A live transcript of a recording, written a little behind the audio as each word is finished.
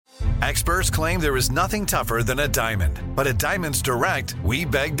Experts claim there is nothing tougher than a diamond. But at Diamonds Direct, we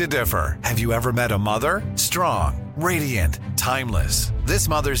beg to differ. Have you ever met a mother? Strong, radiant, timeless. This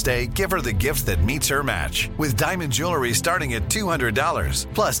Mother's Day, give her the gift that meets her match. With diamond jewelry starting at $200.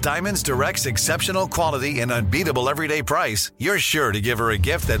 Plus, Diamonds Direct's exceptional quality and unbeatable everyday price, you're sure to give her a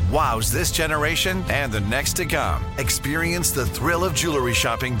gift that wows this generation and the next to come. Experience the thrill of jewelry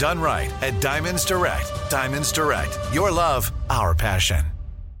shopping done right at Diamonds Direct. Diamonds Direct. Your love, our passion.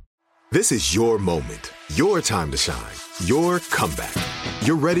 This is your moment, your time to shine, your comeback.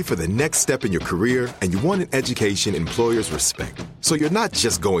 You're ready for the next step in your career, and you want an education employers respect. So you're not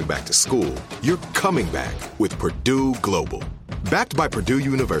just going back to school, you're coming back with Purdue Global. Backed by Purdue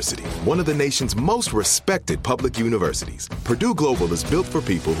University, one of the nation's most respected public universities, Purdue Global is built for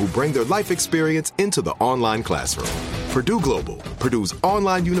people who bring their life experience into the online classroom. Purdue Global, Purdue's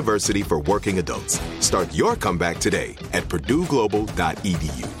online university for working adults. Start your comeback today at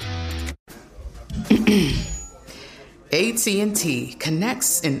purdueglobal.edu. AT&T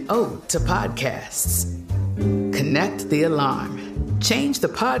connects an ode to podcasts. Connect the alarm. Change the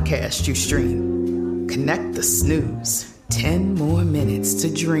podcast you stream. Connect the snooze. 10 more minutes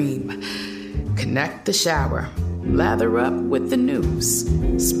to dream. Connect the shower. Lather up with the news.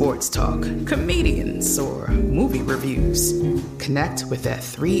 Sports talk, comedians, or movie reviews. Connect with that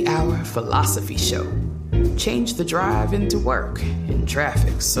 3-hour philosophy show. Change the drive into work in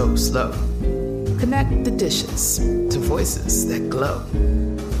traffic so slow. Connect the dishes to voices that glow.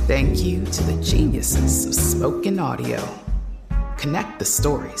 Thank you to the geniuses of spoken audio. Connect the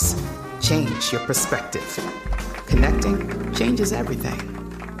stories. Change your perspective. Connecting changes everything.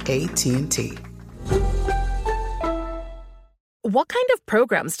 AT&T. What kind of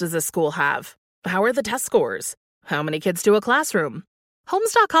programs does this school have? How are the test scores? How many kids do a classroom?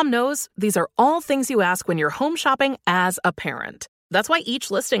 Homes.com knows these are all things you ask when you're home shopping as a parent. That's why each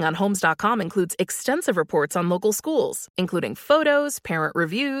listing on Homes.com includes extensive reports on local schools, including photos, parent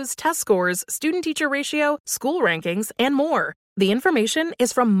reviews, test scores, student-teacher ratio, school rankings, and more. The information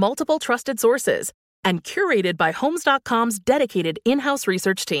is from multiple trusted sources and curated by Homes.com's dedicated in-house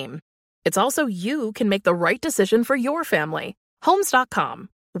research team. It's also you can make the right decision for your family. Homes.com.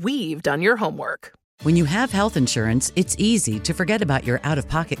 We've done your homework. When you have health insurance, it's easy to forget about your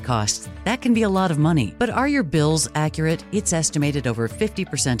out-of-pocket costs. That can be a lot of money. But are your bills accurate? It's estimated over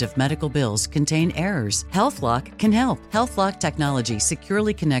 50% of medical bills contain errors. HealthLock can help. HealthLock technology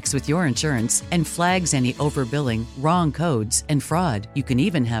securely connects with your insurance and flags any overbilling, wrong codes, and fraud. You can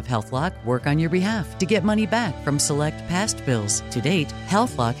even have HealthLock work on your behalf to get money back from select past bills. To date,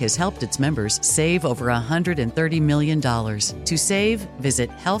 HealthLock has helped its members save over $130 million. To save, visit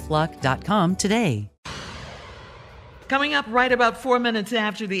healthlock.com today. Coming up right about 4 minutes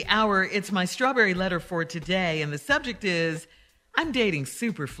after the hour, it's my strawberry letter for today, and the subject is, I'm dating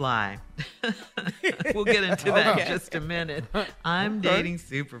Superfly. We'll get into that in just a minute. I'm dating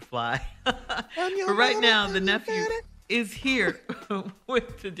Superfly. But right now, the nephew is here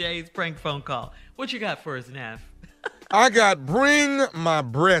with today's prank phone call. What you got for us, Neff? I got bring my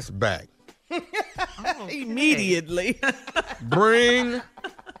breast back. Okay. Immediately. Bring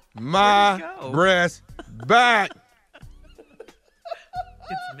my breast back.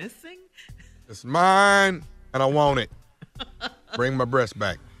 It's missing? It's mine, and I want it. Bring my breast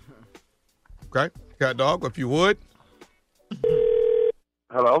back. Okay? Cat dog, if you would.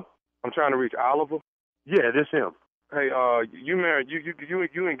 Hello? I'm trying to reach Oliver. Yeah, this him. Hey, you married,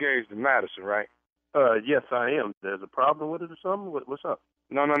 you engaged to Madison, right? Yes, I am. There's a problem with it or something? What's up?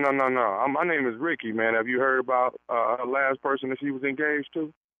 No. My name is Ricky, man. Have you heard about her last person that she was engaged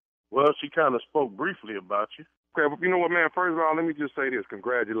to? Well, she kind of spoke briefly about you. Okay, but you know what, man? First of all, let me just say this.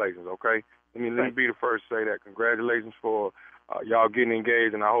 Congratulations, okay? Let me be the first to say that. Congratulations for y'all getting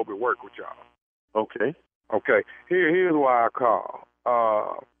engaged, and I hope it worked with y'all. Okay. Okay. Here's why I call.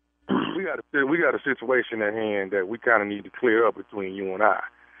 We got a situation at hand that we kind of need to clear up between you and I.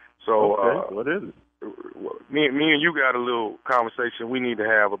 So, okay. What is it? Me and you got a little conversation we need to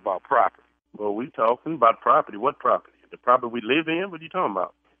have about property. Well, we talking about property. What property? The property we live in? What are you talking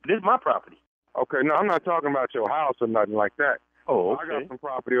about? This is my property. Okay, no, I'm not talking about your house or nothing like that. Oh, okay. I got some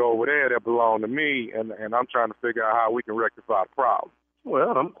property over there that belongs to me, and I'm trying to figure out how we can rectify the problem.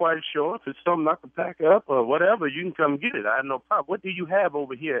 Well, I'm quite sure if it's something I can pack up or whatever, you can come get it. I have no problem. What do you have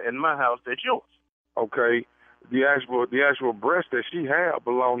over here in my house that's yours? Okay, the actual breast that she had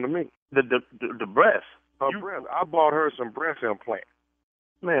belonged to me. The breast? Her breast. I bought her some breast implants.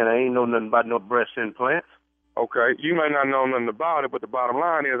 Man, I ain't know nothing about no breast implants. Okay, you may not know nothing about it, but the bottom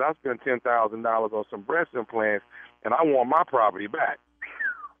line is I spent $10,000 on some breast implants, and I want my property back.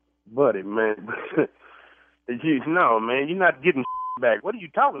 Buddy, man. No, man, you're not getting back. What are you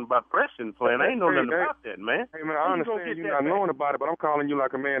talking about, breast implant? I ain't know nothing about that, man. Hey, man, I understand you not knowing about it, but I'm calling you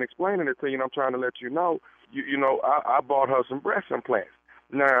like a man explaining it to you, and I'm trying to let you know. You know, I bought her some breast implants.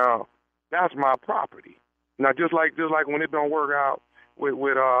 Now, that's my property. Now, just like when it don't work out with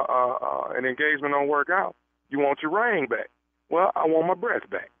an engagement don't work out, you want your ring back. Well, I want my breast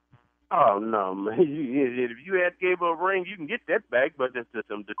back. Oh, no, man. If you had gave her a ring, you can get that back, but that's just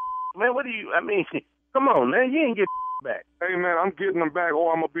some man, what do you, I mean, come on, man, you ain't get back. Hey, man, I'm getting them back,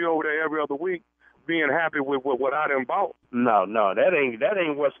 or I'm going to be over there every other week being happy with what I done bought. No, that ain't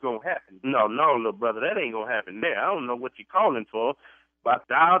what's going to happen. No, little brother, that ain't going to happen there. I don't know what you're calling for. About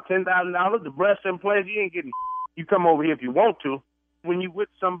 $10,000, the breast implants, you ain't getting. You come over here if you want to. When you with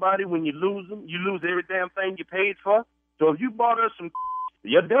somebody, when you lose them, you lose every damn thing you paid for. So if you bought us some,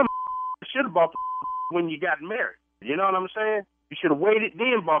 your dumb should have bought the when you got married. You know what I'm saying? You should have waited,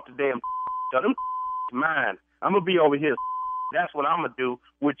 then bought the damn. So them mine. I'm going to be over here. That's what I'm going to do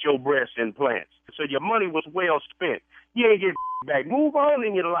with your breast implants. So your money was well spent. You ain't get back. Move on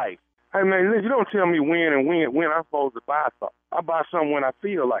in your life. Hey, man, you don't tell me when I'm supposed to buy something. I buy something when I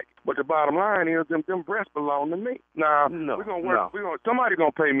feel like it. But the bottom line is them breasts belong to me. Now, we're going to work. No. Somebody's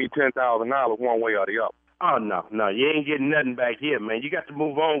going to pay me $10,000 one way or the other. Oh, no, you ain't getting nothing back here, man. You got to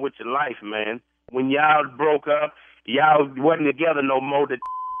move on with your life, man. When y'all broke up, y'all wasn't together no more. The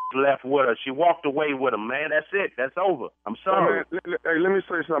left with her. She walked away with him, man. That's it. That's over. I'm sorry. Hey, let me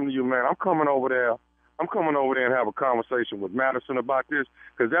say something to you, man. I'm coming over there and have a conversation with Madison about this,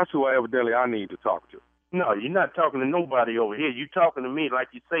 because that's who evidently I need to talk to. No, you're not talking to nobody over here. You're talking to me like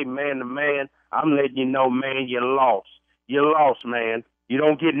you say man to man. I'm letting you know, man, you're lost. You're lost, man. You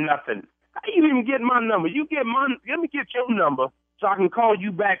don't get nothing. How you even get my number? Let me get your number so I can call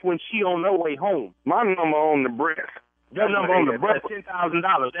you back when she on her way home. My number on the breast. Your number on the breast,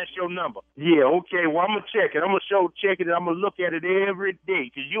 $10,000. That's your number. Yeah, okay. Well, I'm going to check it. I'm going to check it, and I'm going to look at it every day,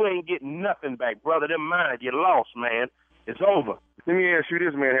 because you ain't getting nothing back, brother. Them mine. You're lost, man. It's over. Let me ask you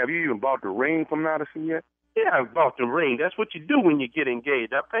this, man. Have you even bought the ring from Madison yet? Yeah, I bought the ring. That's what you do when you get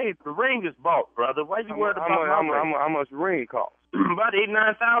engaged. I paid. The ring is bought, brother. Why you worried about my ring? How much the ring cost? About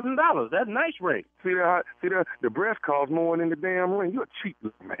 $8,000-$9,000. That's a nice ring. See that? The breast costs more than the damn ring. You're a cheap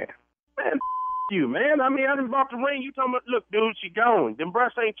little man. Man, you, man. I mean, I done bought the ring. You talking about, look, dude, she gone. Them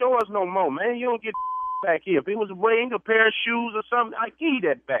breasts ain't yours no more, man. You don't get back here. If it was a ring, a pair of shoes or something, I'd give you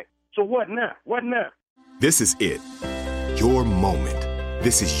that back. So what now? What now? This is it. Your moment.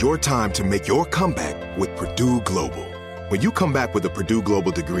 This is your time to make your comeback with Purdue Global. When you come back with a Purdue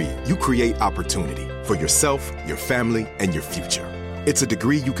Global degree, you create opportunity for yourself, your family, and your future. It's a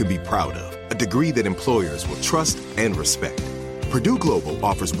degree you can be proud of, a degree that employers will trust and respect. Purdue Global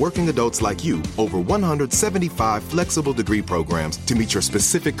offers working adults like you over 175 flexible degree programs to meet your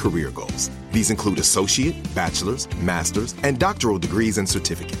specific career goals. These include associate, bachelor's, master's, and doctoral degrees and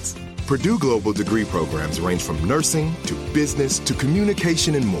certificates. Purdue Global degree programs range from nursing to business to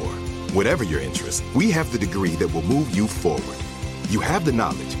communication and more. Whatever your interest, we have the degree that will move you forward. You have the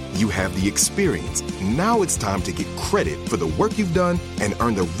knowledge, you have the experience. Now it's time to get credit for the work you've done and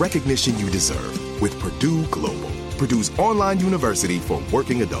earn the recognition you deserve with Purdue Global, Purdue's online university for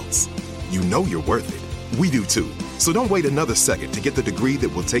working adults. You know you're worth it. We do too. So don't wait another second to get the degree that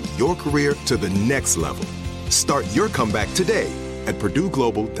will take your career to the next level. Start your comeback today at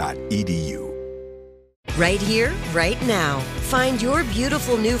purdueglobal.edu. Right here, right now. Find your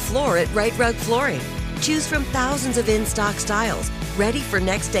beautiful new floor at Right Rug Flooring. Choose from thousands of in-stock styles, ready for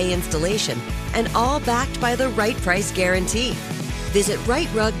next day installation, and all backed by the right price guarantee. Visit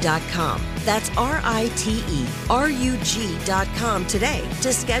rightrug.com. That's RITERUG.com today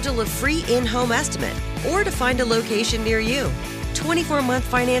to schedule a free in-home estimate or to find a location near you. 24-month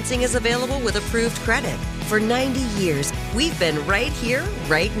financing is available with approved credit. For 90 years, we've been right here,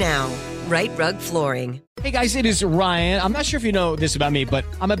 right now. Right Rug Flooring. Hey guys, it is Ryan. I'm not sure if you know this about me, but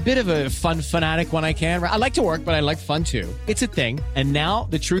I'm a bit of a fun fanatic when I can. I like to work, but I like fun too. It's a thing. And now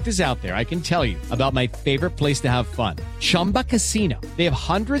the truth is out there. I can tell you about my favorite place to have fun. Chumba Casino. They have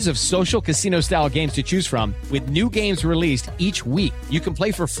hundreds of social casino style games to choose from with new games released each week. You can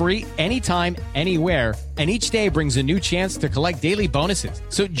play for free anytime, anywhere. And each day brings a new chance to collect daily bonuses.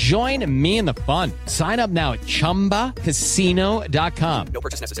 So join me in the fun. Sign up now at ChumbaCasino.com. No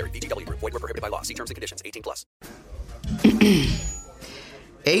purchase necessary. VGW. Void where prohibited by law. See terms and conditions. 18+.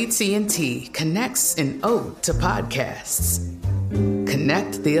 AT&T connects an ode to podcasts.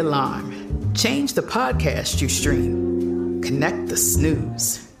 Connect the alarm. Change the podcast you stream. Connect the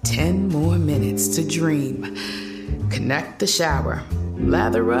snooze. 10 more minutes to dream. Connect the shower.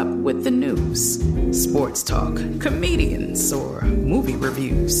 Lather up with the news. Sports talk, comedians, or movie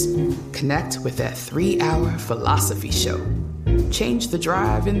reviews. Connect with that 3-hour philosophy show. Change the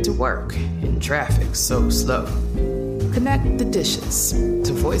drive into work in traffic so slow. Connect the dishes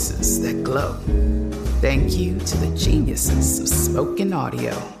to voices that glow. Thank you to the geniuses of spoken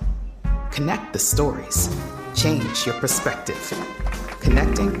audio. Connect the stories. Change your perspective.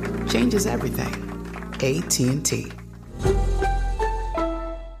 Connecting changes everything. AT&T.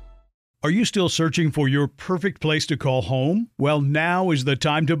 Are you still searching for your perfect place to call home? Well, now is the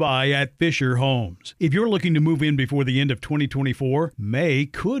time to buy at Fisher Homes. If you're looking to move in before the end of 2024, May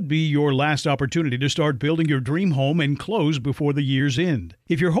could be your last opportunity to start building your dream home and close before the year's end.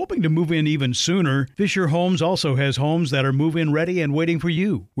 If you're hoping to move in even sooner, Fisher Homes also has homes that are move-in ready and waiting for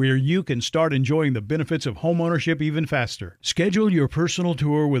you, where you can start enjoying the benefits of homeownership even faster. Schedule your personal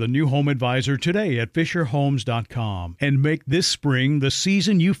tour with a new home advisor today at FisherHomes.com and make this spring the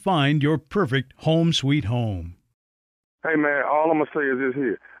season you find your perfect home sweet home. Hey, man, all I'm going to say is this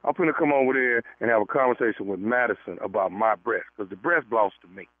here. I'm going to come over there and have a conversation with Madison about my breast, because the breast belongs to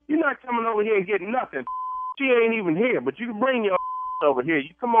me. You're not coming over here and getting nothing. She ain't even here, but you can bring your over here. You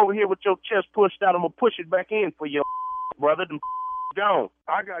come over here with your chest pushed out, I'm going to push it back in for your brother. Them gone.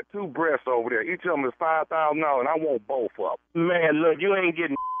 I got 2 breasts over there. Each of them is $5,000, and I want both of them. Man, look, you ain't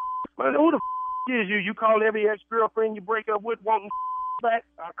getting man, who the is you? You call every ex-girlfriend you break up with wanting back?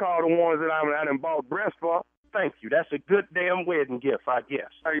 I call the ones that I done bought breasts for. Thank you. That's a good damn wedding gift, I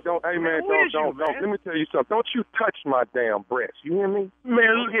guess. Hey, don't. Let me tell you something. Don't you touch my damn breast. You hear me?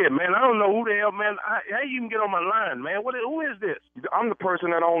 Man, look here, man. I don't know who the hell, man. How you can get on my line, man? Who is this? I'm the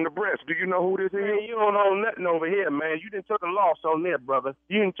person that owned the breast. Do you know who this is? Man, you don't own nothing over here, man. You done took a loss on there, brother.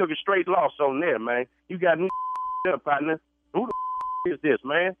 You done took a straight loss on there, man. You got me up, partner. Who the is this,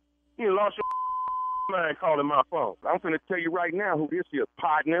 man? You done lost your mind calling my phone. I'm finna tell you right now who this is,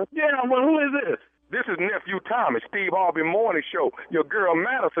 partner. Yeah, well, who is this? This is Nephew Tommy, Steve Harvey Morning Show. Your girl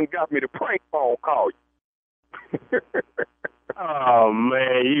Madison got me to prank phone call you. Oh,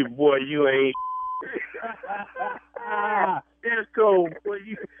 man, you ain't. That's cold. Boy,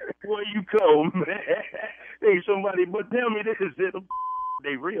 you cold, man. Ain't somebody, but tell me this is it.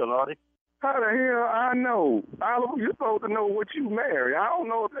 They real, are they? How the hell I know? Oliver, you're supposed to know what you marry. I don't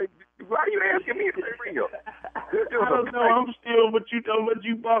know if they. Why you asking me if they real? I don't know. I'm still, but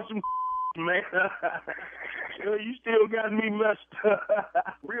you bought some. Man, you still got me messed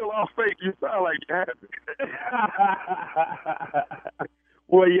up. Real or fake, you sound like you have it.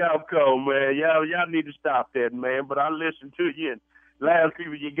 Well, y'all cold, man. Y'all need to stop that, man. But I listened to you, and last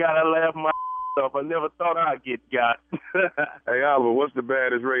people you got, I laughed my off. I never thought I'd get got. Hey, Oliver, what's the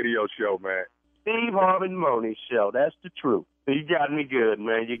baddest radio show, man? Steve Harvey Morning Show. That's the truth. You got me good,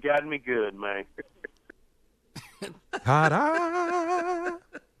 man. You got me good, man. Ta-da!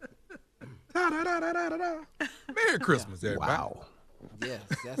 Da-da-da-da-da-da. Merry Christmas, everybody. Wow. Yes,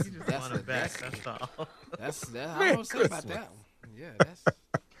 that's all. That's I don't say about that one. Yeah, that's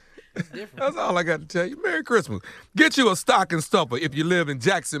different. That's all I got to tell you. Merry Christmas. Get you a stocking stuffer if you live in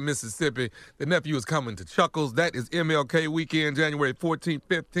Jackson, Mississippi. The nephew is coming to Chuckles. That is MLK weekend, January 14th,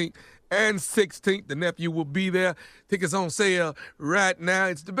 15th, and 16th. The nephew will be there. Tickets on sale right now.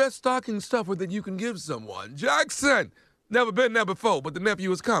 It's the best stocking stuffer that you can give someone. Jackson, never been there before, but the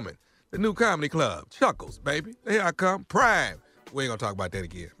nephew is coming. The new comedy club, Chuckles, baby. Here I come. Prime. We ain't going to talk about that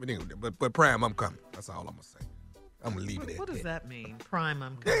again. But Prime, I'm coming. That's all I'm going to say. I'm going to leave it at that. What does that mean? Prime,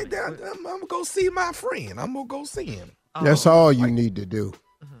 I'm coming. I'm going to go see my friend. I'm going to go see him. That's all you need to do.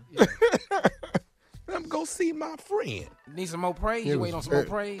 I'm going to go see my friend. Need some more praise? You wait on some more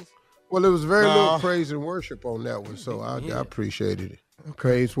praise? Well, it was very little praise and worship on that one, so I appreciated it.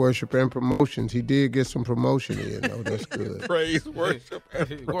 Praise, worship, and promotions. He did get some promotion in, though. That's good. Praise, worship,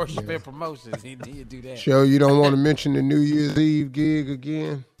 and worship and promotions. He did do that. Show you don't want to mention the New Year's Eve gig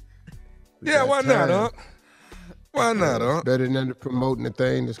again? Yeah, why not, Unc? Why not, Unc? Better than promoting the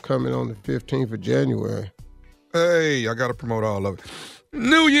thing that's coming on the 15th of January. Hey, I got to promote all of it.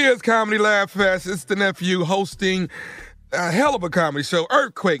 New Year's Comedy Laugh Fest. It's the nephew hosting a hell of a comedy show.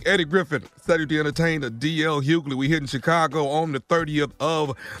 Earthquake, Eddie Griffin, Cedric the Entertainer, D.L. Hughley. We hit in Chicago on the 30th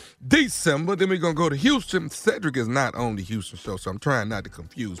of December. Then we're going to go to Houston. Cedric is not on the Houston show, so I'm trying not to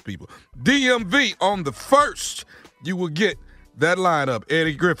confuse people. DMV on the 1st. You will get that lineup.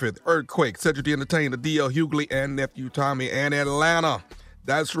 Eddie Griffin, Earthquake, Cedric the Entertainer, D.L. Hughley, and Nephew Tommy, and Atlanta.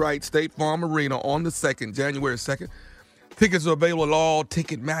 That's right, State Farm Arena on the 2nd, January 2nd. Tickets are available at all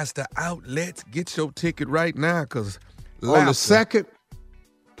Ticketmaster outlets. Get your ticket right now, because on the 2nd?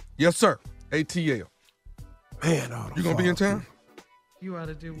 Yes, sir. ATL. Man, you going to be in town? You ought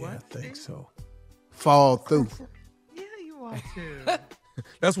to do what? Yeah, I think so. Fall through. Yeah, you ought to.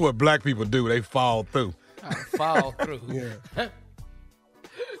 That's what black people do. They fall through. Fall through. Yeah.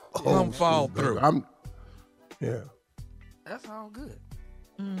 Fall through. Yeah. That's all good.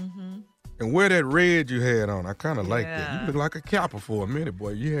 Mm-hmm. And wear that red you had on. I kind of like that. You look like a Kappa for a minute,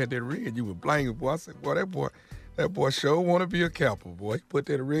 boy. You had that red. You were blanking, boy. I said, boy, that boy sure want to be a Kappa, boy. He put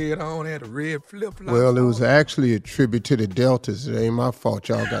that red on, had a red flip-flop. Well, it was actually a tribute to the Deltas. It ain't my fault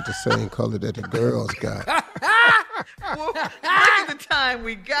y'all got the same color that the girls got. Well, look at the time.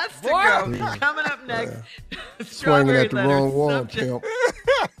 We got to go. Coming up next, Swinging at the wrong wall, pimp.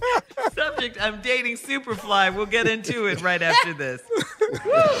 Subject, I'm dating Superfly. We'll get into it right after this.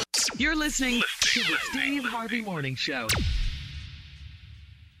 You're listening to the Steve Harvey Morning Show.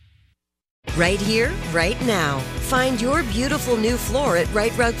 Right here, right now. Find your beautiful new floor at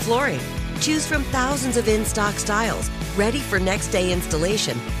Right Rug Flooring. Choose from thousands of in-stock styles, ready for next day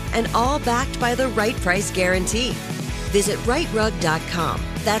installation, and all backed by the right price guarantee. Visit rightrug.com.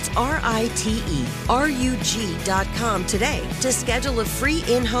 That's RITERUG.com today to schedule a free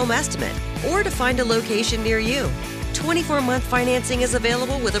in-home estimate or to find a location near you. 24-month financing is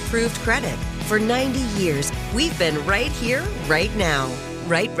available with approved credit. For 90 years, we've been right here, right now.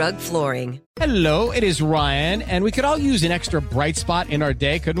 Right Rug Flooring. Hello, it is Ryan, and we could all use an extra bright spot in our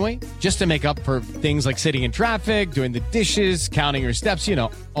day, couldn't we? Just to make up for things like sitting in traffic, doing the dishes, counting your steps,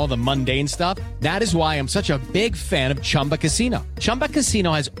 all the mundane stuff. That is why I'm such a big fan of Chumba Casino. Chumba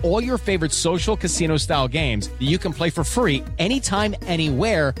Casino has all your favorite social casino-style games that you can play for free anytime,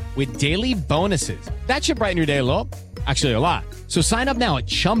 anywhere with daily bonuses. That should brighten your day a little. Actually, a lot. So sign up now at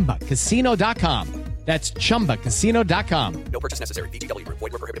ChumbaCasino.com. That's ChumbaCasino.com. No purchase necessary. VGW Group.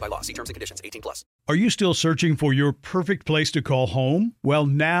 Void where prohibited by law. See terms and conditions. 18+. Are you still searching for your perfect place to call home? Well,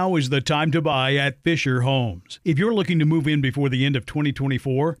 now is the time to buy at Fisher Homes. If you're looking to move in before the end of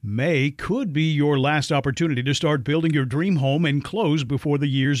 2024, May could be your last opportunity to start building your dream home and close before the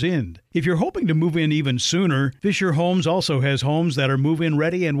year's end. If you're hoping to move in even sooner, Fisher Homes also has homes that are move-in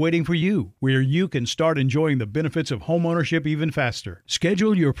ready and waiting for you, where you can start enjoying the benefits of homeownership even faster.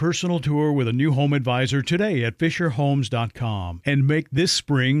 Schedule your personal tour with a new home advisor today at FisherHomes.com and make this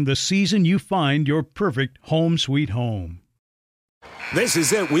spring the season you find your perfect home sweet home. This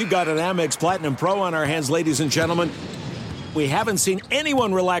is it. We've got an Amex Platinum Pro on our hands, ladies and gentlemen. We haven't seen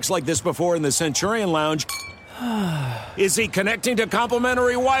anyone relax like this before in the Centurion Lounge. Is he connecting to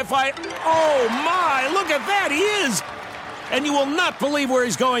complimentary Wi-Fi? Oh, my! Look at that! He is! And you will not believe where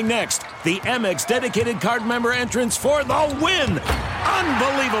he's going next. The Amex dedicated card member entrance for the win!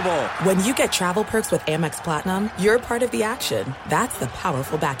 Unbelievable! When you get travel perks with Amex Platinum, you're part of the action. That's the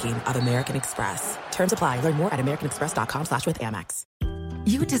powerful backing of American Express. Terms apply. Learn more at americanexpress.com/withAmex.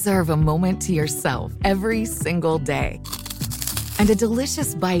 You deserve a moment to yourself every single day. And a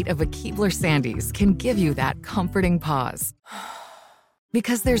delicious bite of a Keebler Sandies can give you that comforting pause.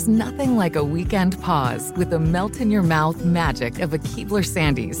 Because there's nothing like a weekend pause with the melt-in-your-mouth magic of a Keebler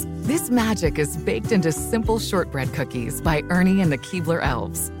Sandies. This magic is baked into simple shortbread cookies by Ernie and the Keebler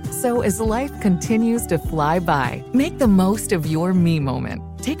Elves. So as life continues to fly by, make the most of your me moment.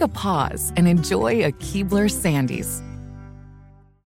 Take a pause and enjoy a Keebler Sandies.